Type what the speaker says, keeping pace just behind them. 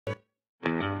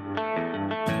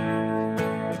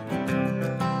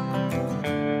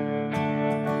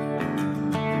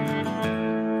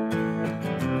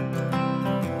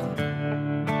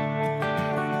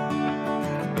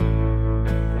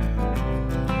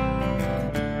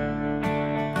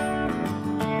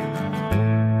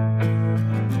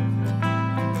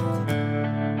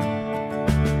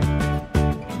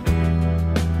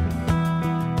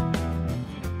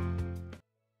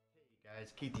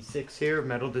here,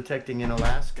 metal detecting in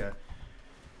Alaska.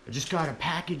 I just got a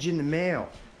package in the mail.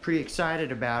 Pretty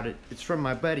excited about it. It's from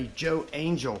my buddy Joe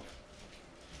Angel.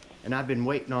 And I've been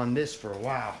waiting on this for a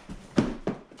while.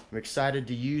 I'm excited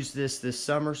to use this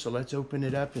summer, so let's open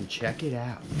it up and check it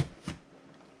out.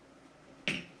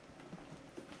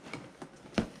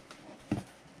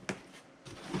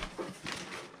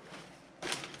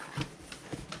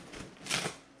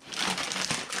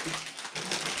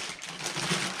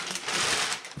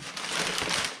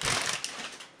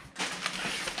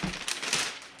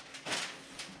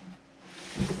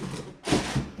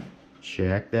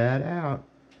 Check that out.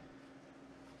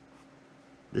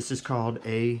 This is called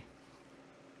a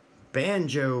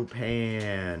Banjo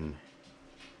Pan.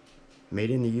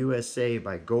 Made in the USA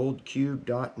by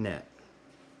goldcube.net.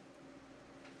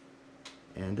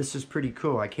 And this is pretty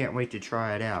cool. I can't wait to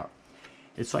try it out.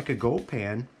 It's like a gold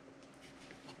pan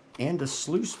and a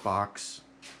sluice box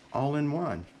all in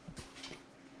one.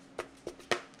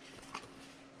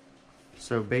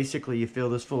 So basically you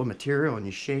fill this full of material and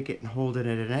you shake it and hold it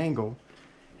at an angle,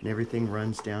 and everything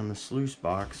runs down the sluice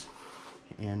box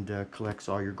and collects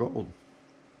all your gold.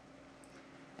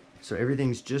 So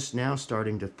everything's just now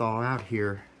starting to thaw out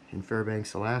here in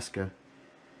Fairbanks, Alaska.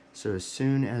 So as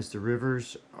soon as the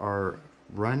rivers are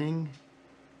running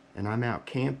and I'm out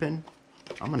camping,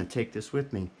 I'm going to take this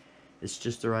with me. It's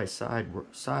just the right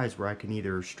size where I can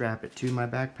either strap it to my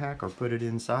backpack or put it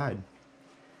inside.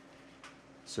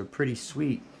 So pretty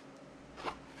sweet.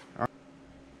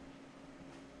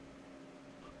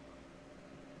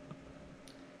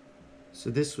 So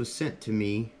this was sent to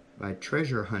me by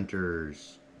Treasure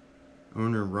Hunters,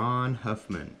 owner Ron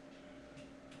Hoffman.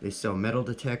 They sell metal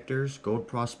detectors, gold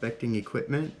prospecting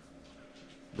equipment,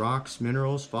 rocks,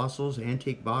 minerals, fossils,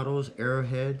 antique bottles,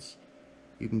 arrowheads.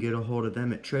 You can get a hold of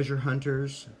them at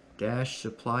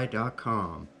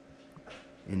treasurehunters-supply.com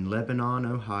in Lebanon,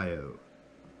 Ohio.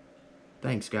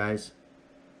 Thanks, guys.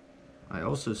 I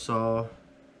also saw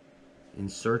In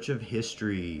Search of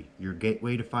History, your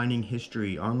gateway to finding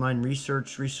history, online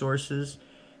research resources,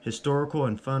 historical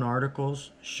and fun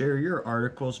articles. Share your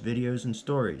articles, videos, and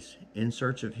stories.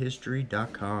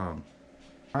 InSearchOfHistory.com.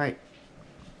 Alright,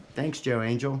 thanks Joe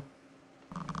Angel.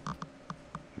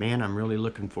 Man, I'm really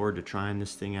looking forward to trying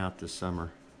this thing out this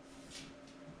summer.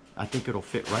 I think it'll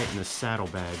fit right in the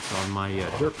saddlebags on my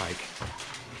dirt bike.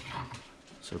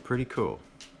 So pretty cool.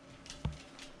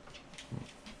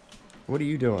 What are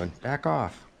you doing? Back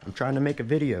off. I'm trying to make a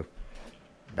video.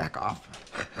 Back off.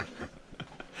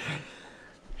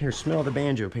 Here, smell the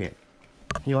Banjo Pan.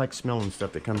 He likes smelling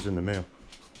stuff that comes in the mail.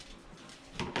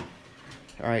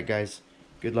 Alright guys,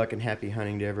 good luck and happy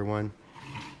hunting to everyone.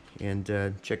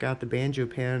 And check out the Banjo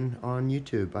Pan on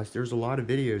YouTube. There's a lot of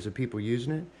videos of people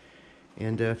using it.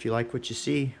 And if you like what you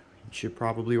see, you should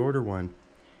probably order one.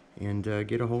 And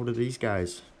get a hold of these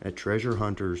guys at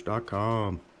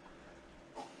treasurehunters.com.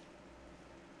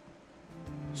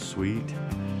 Sweet.